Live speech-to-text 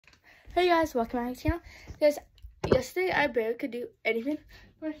Hey guys, welcome back to the channel. Guys, yesterday I barely could do anything.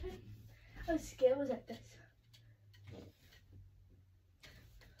 I was scared. Was like this.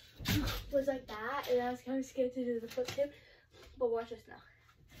 Was like that, and I was kind of scared to do the flip tip. But watch this now.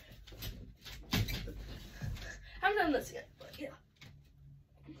 I haven't done this yet, but yeah.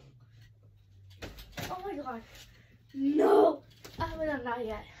 Oh my god. No! I haven't done that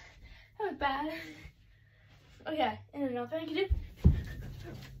yet. That was bad. Okay, and another thing I can do.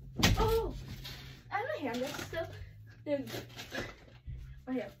 Oh! I have my hand up still.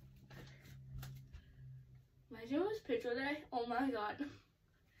 Right here. Imagine it was picture day. Oh my god.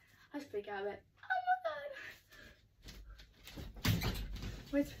 I speak out of it. Oh my god.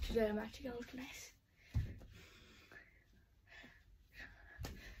 Where's picture day? I'm actually gonna look nice.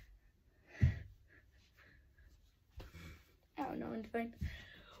 I don't know anything.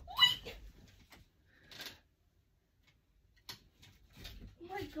 Wait! Oh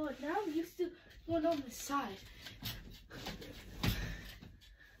my god, now I'm used to going on the side.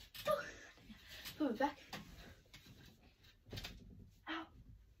 Oh. Put it back. Ow.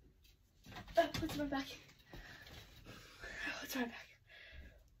 What's my back? What's my back?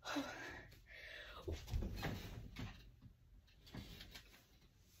 Oh.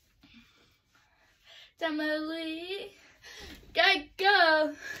 Emily, gotta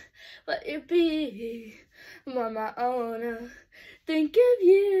go. Let it be. Mama, I wanna think of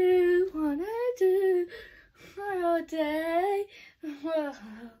you. Wanna do all day. Whoa.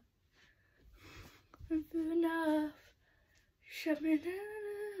 Enough. Shut me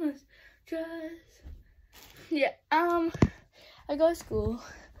down. Just yeah. I go to school.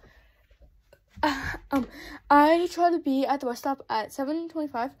 I try to be at the bus stop at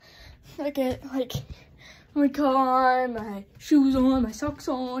 7:25. I get like my car, my shoes on, my socks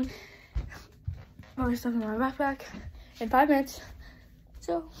on, all my stuff in my backpack in 5 minutes.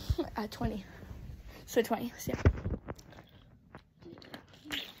 So at 20. So 20. So yeah.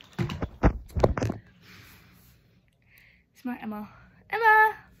 It's my Emma.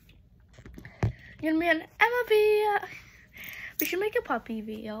 Emma! You're gonna be an Emma video. We should make a puppy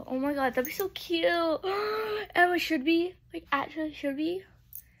video. Oh my god, that'd be so cute. Emma should be. Like, actually should be.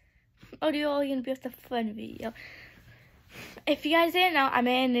 Oh, you're all gonna be with the fun video. If you guys didn't know, I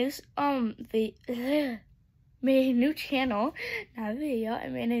made a new channel. Not a video. I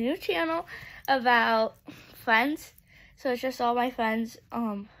made a new channel about friends. So it's just all my friends,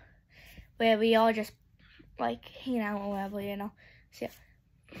 where we all just like hang out or whatever, you know. So yeah.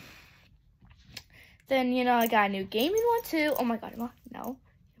 Then, you know, I got a new gaming one too. Oh my god, Emma. No,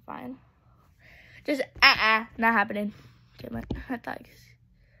 you're fine. Just not happening. Damn it. I thought I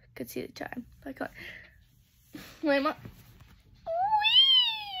could see the time. I got wait, Emma.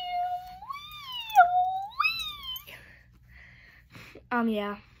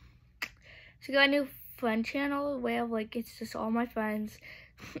 Yeah. So I got a new friend channel where like it's just all my friends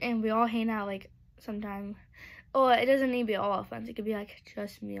and we all hang out like sometime. Or it doesn't need to be all our friends. It could be like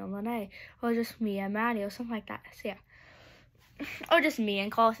just me and Lene, or just me and Maddie, or something like that. So yeah. Or just me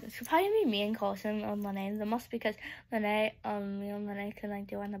and Carson. It could probably be me and Carson and Lene the most, because Lene, me and Lene can like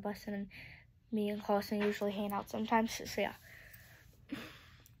do on the bus, and me and Carson usually hang out sometimes. So yeah. So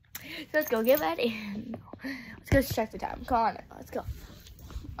let's go get ready. No. Let's go check the time. Come on, let's go.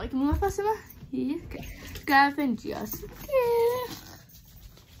 I can move faster. Yeah. Okay. Grab and just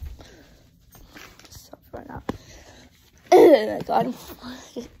stop right now. Oh my god.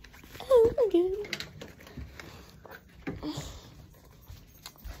 Oh my god.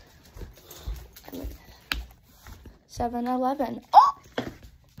 7-Eleven. Oh!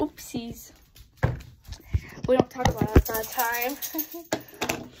 Oopsies. We don't talk about it at that time.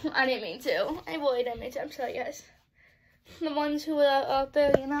 I didn't mean to. I really didn't mean to. I'm sorry, guys. The ones who are out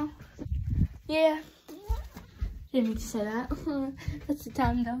there, you know. Yeah. Didn't mean to say that. That's the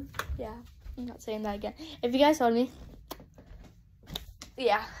time, though. Yeah. I'm not saying that again. If you guys heard me.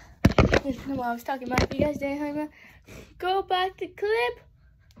 Yeah. That's what I was talking about. If you guys didn't hear me, go back the clip.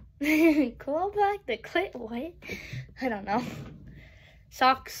 Go back the clip. What? I don't know.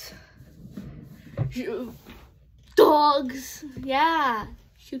 Socks. Dogs. Yeah.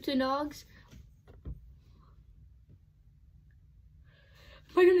 Shooting dogs.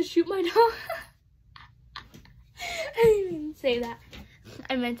 Am I gonna shoot my dog? I didn't even say that.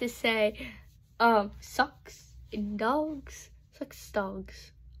 I meant to say socks and dogs. Sucks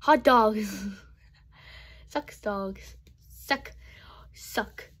dogs. Hot dogs. Sucks dogs. Suck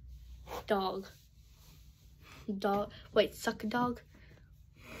dog. Dog. Wait, suck a dog.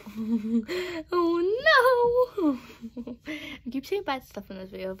 Oh no! I keep saying bad stuff in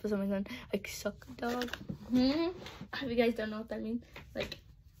this video for some reason. Like suck a dog. If you guys don't know what that means, like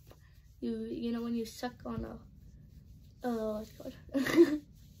you suck on what's it called?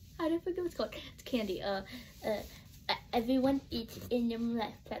 I don't forget what's called. It's candy. Everyone eats in your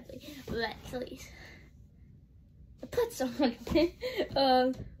mouth, please. Put someone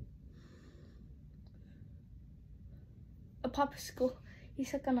a popsicle. You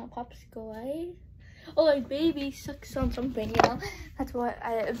suck on a popsicle, right? Oh, like baby sucks on something, you know? That's what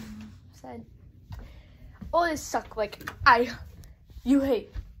I said. Oh, they suck. Like you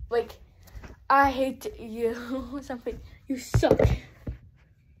hate. Like I hate you. Something. You suck.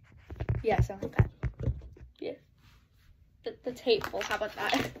 Yeah, something like that. Yeah. That's hateful. How about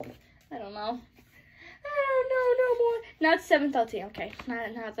that? I don't know. I don't know no more. Not 7:13. Okay.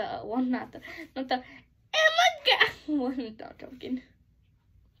 Not the one. Not the. Oh my God. One. Not joking.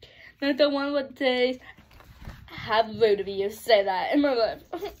 Not the one with says, how rude of you to say that in my life.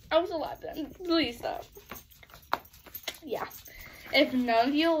 I was alive then. Please stop. Yeah. If none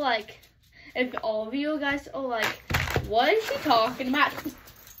of you if all of you guys are like, what is she talking about?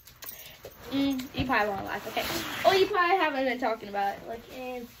 You probably won't laugh, okay? Or you probably haven't been talking about it. Like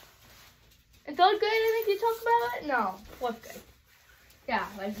in 3rd grade, I think you talked about it? No, 4th grade. Yeah,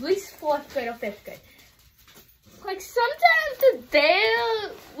 like at least 4th grade or 5th grade. Like sometimes the day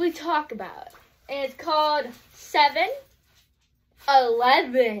we talk about it. And it's called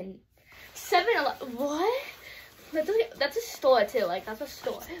 7-Eleven. 7-Eleven. What? That's a store too. Like that's a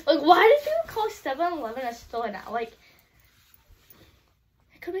store. Like why do people call 7-Eleven a store now? Like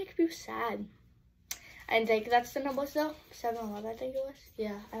it could make people sad. I think that's the number still. 7-Eleven, I think it was.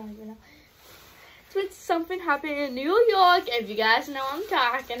 Yeah, I don't even know. So it's something happened in New York. If you guys know what I'm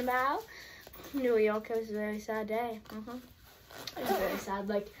talking about. New York, it was a very sad day. It was very sad.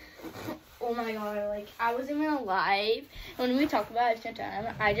 Like, oh my God, like I wasn't even alive. When we talk about it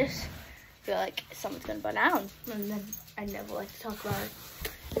sometime, I just feel like someone's gonna burn down, and then I never like to talk about it.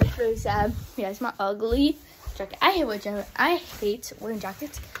 It's really sad. Yeah, it's my ugly jacket. I hate wearing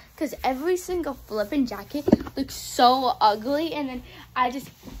jackets because every single flipping jacket looks so ugly, and then I just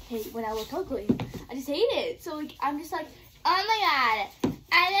hate when I look ugly. I just hate it. So like I'm just like, oh my God,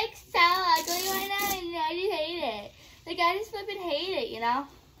 I look so ugly right now, and I just hate it. Like I just flipping hate it, you know.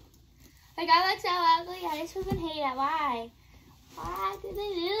 Like I look so ugly, I just flipping hate it. Why? Why did they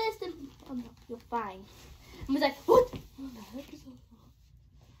do this to me? Oh no, you're fine. I was like, what? What the heck is that?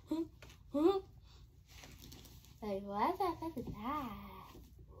 Huh? Like, what the heck is that?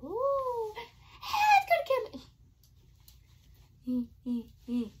 Ooh. Hey, it's gonna kill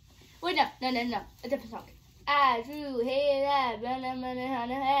me. Wait, no. A different song. I drew hey that,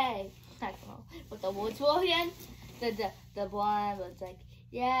 hey. I don't know what the words were again. The one was like,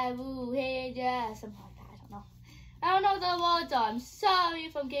 yeah, woo, hey, yeah, something like that. I don't know the words are. I'm sorry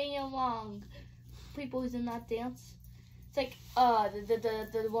if I'm getting it wrong. People who's in that dance. It's like,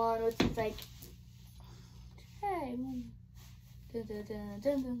 the one which is like, hey,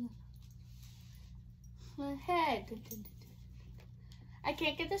 hey, I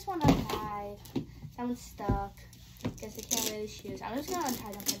can't get this one untied. That one's stuck. Guess I can't really choose. I'm just gonna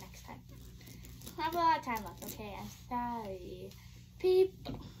untie them for next time. I have a lot of time left. Okay, I'm sorry.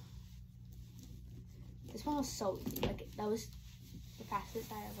 People. This one was so easy. Like that was the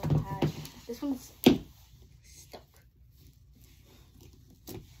fastest I ever had. This one's stuck.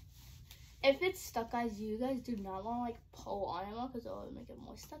 If it's stuck, guys, you guys do not want to like pull on it more because it'll make it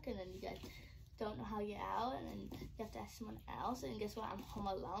more stuck, and then you guys don't know how to get out, and then you have to ask someone else. And guess what? I'm home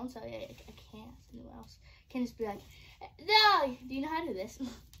alone, so I can't ask anyone else. I can't just be like, no, do you know how to do this?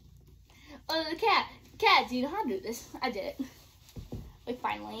 Oh, the cat, do you know how to do this? I did it. Like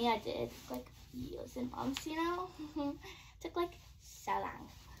finally, I did. Like years and months, you know. It took like so long.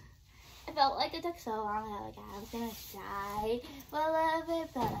 I felt like it took so long that like I was gonna die for a little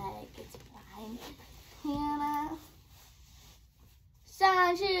bit, but like it's fine, you know.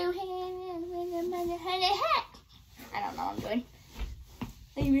 I don't know what I'm doing.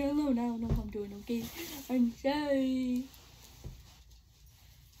 Leave me alone. I don't know what I'm doing. Okay, I'm sorry.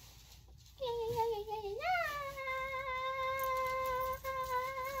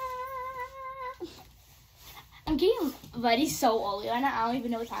 I'm getting ready so early right now. I don't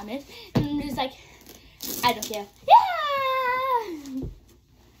even know what time it is. And I'm just like, I don't care. Yeah!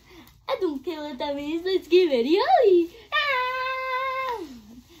 I don't care what that means. Let's get ready early. Ah!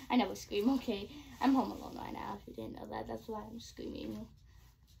 I never scream, okay? I'm home alone right now. If you didn't know that, that's why I'm screaming.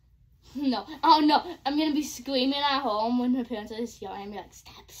 No. Oh, no. I'm going to be screaming at home when my parents are just yelling at me, like,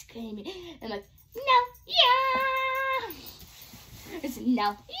 stop screaming. And I'm like, no, yeah. It's no,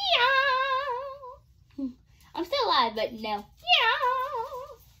 yeah. I'm still alive, but no, yeah.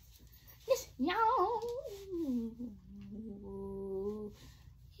 Yes, no.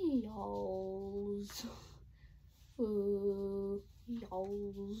 Yos. yos. Ooh,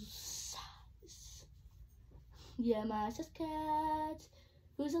 yos. Yeah, my sus cat.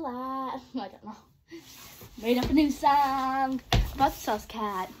 Who's alive? I don't know. Made up a new song about sus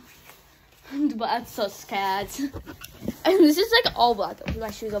cat. About sus cats. And this is like all black.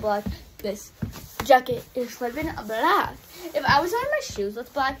 My shoes are black. This jacket is flipping black. If I was wearing my shoes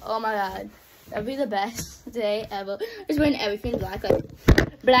with black, oh my god, that'd be the best day ever. Just wearing everything black,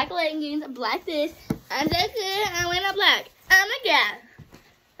 like black leggings, black this, and that's it. I went up black. Oh my god,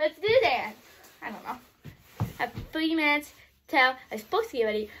 let's do that. I don't know. I have 3 minutes till I'm supposed to get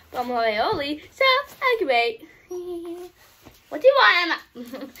ready, but I'm already early, so I can wait. What do you want?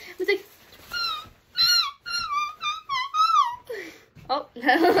 It's like. Oh,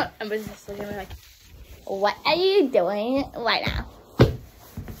 I'm just looking at me like, what are you doing right now?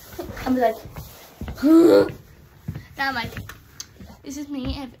 I'm like, now I'm like, this is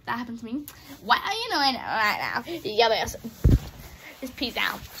me. If that happens to me, what are you doing right now? Yeah, just peace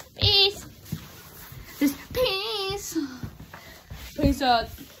out. Peace. Just peace. Peace out,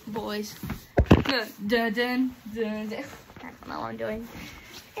 boys. Dun, dun, dun, dun, dun. I don't know what I'm doing.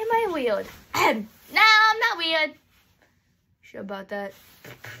 Am I weird? No, I'm not weird. Sure about that.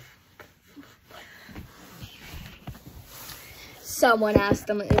 Someone asked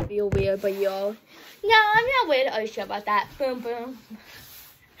them if you're weird, but you're... No, I'm not weird. Are you sure about that? Boom, boom.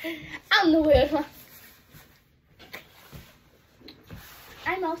 I'm the weird one.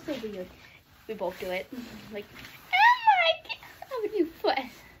 I'm also weird. We both do it. Like, oh my god, how would you put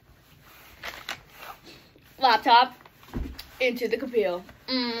laptop into the computer?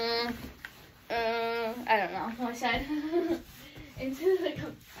 I don't know what I said. Into the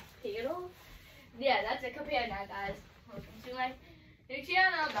computer? Yeah, that's a computer now, guys. Welcome to my new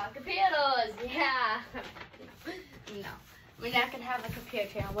channel about computers. Yeah. No, we're not gonna have a computer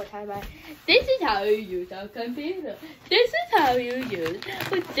channel. We're talking about this is how you use a computer. This is how you use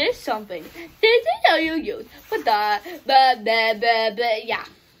with this something. This is how you use with that. Yeah.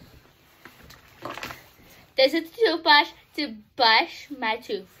 This is the toothbrush to brush my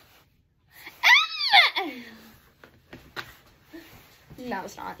tooth. No,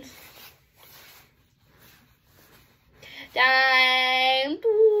 it's not. Time.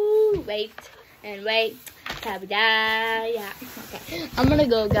 Wait and wait. Yeah. Okay. I'm gonna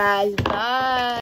go, guys. Bye.